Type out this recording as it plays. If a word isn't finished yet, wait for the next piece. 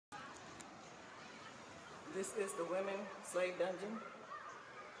This is the women's slave dungeon,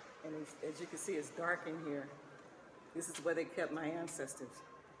 and as you can see, it's dark in here. This is where they kept my ancestors,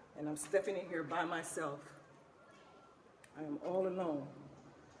 and I'm stepping in here by myself. I am all alone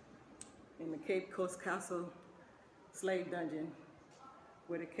in the Cape Coast Castle slave dungeon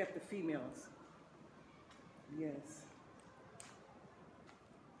where they kept the females. Yes.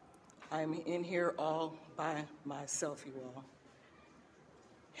 I'm in here all by myself, you all.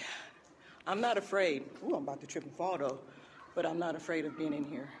 I'm not afraid. Ooh, I'm about to trip and fall though, but I'm not afraid of being in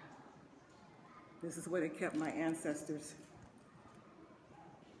here. This is where they kept my ancestors.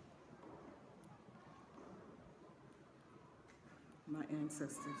 My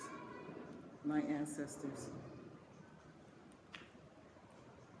ancestors. My ancestors.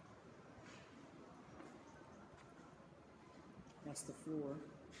 That's the floor.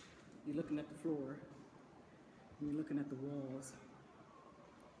 You're looking at the floor, and you're looking at the walls.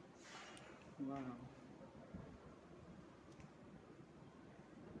 Wow.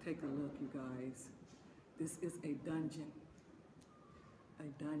 Take a look, you guys. This is a dungeon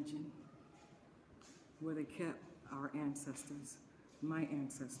where they kept our ancestors, my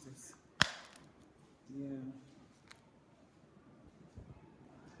ancestors. Yeah.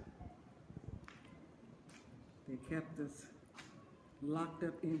 They kept us locked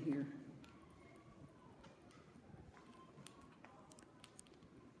up in here.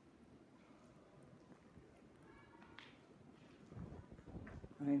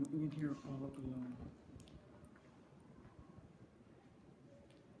 I am in here all alone.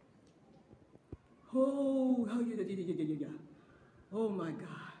 Oh, yeah. Oh my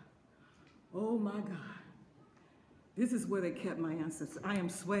God. Oh my God. This is where they kept my ancestors. I am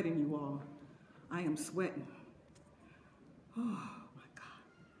sweating, you all. I am sweating. Oh my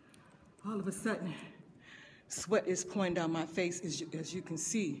God. All of a sudden, sweat is pouring down my face, as you can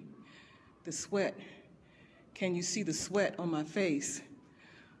see. The sweat. Can you see the sweat on my face?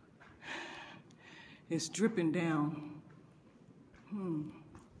 It's dripping down. Oh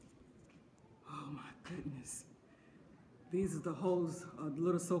my goodness. These are the holes of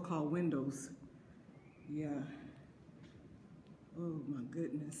little so-called windows. Yeah. Oh my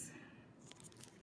goodness.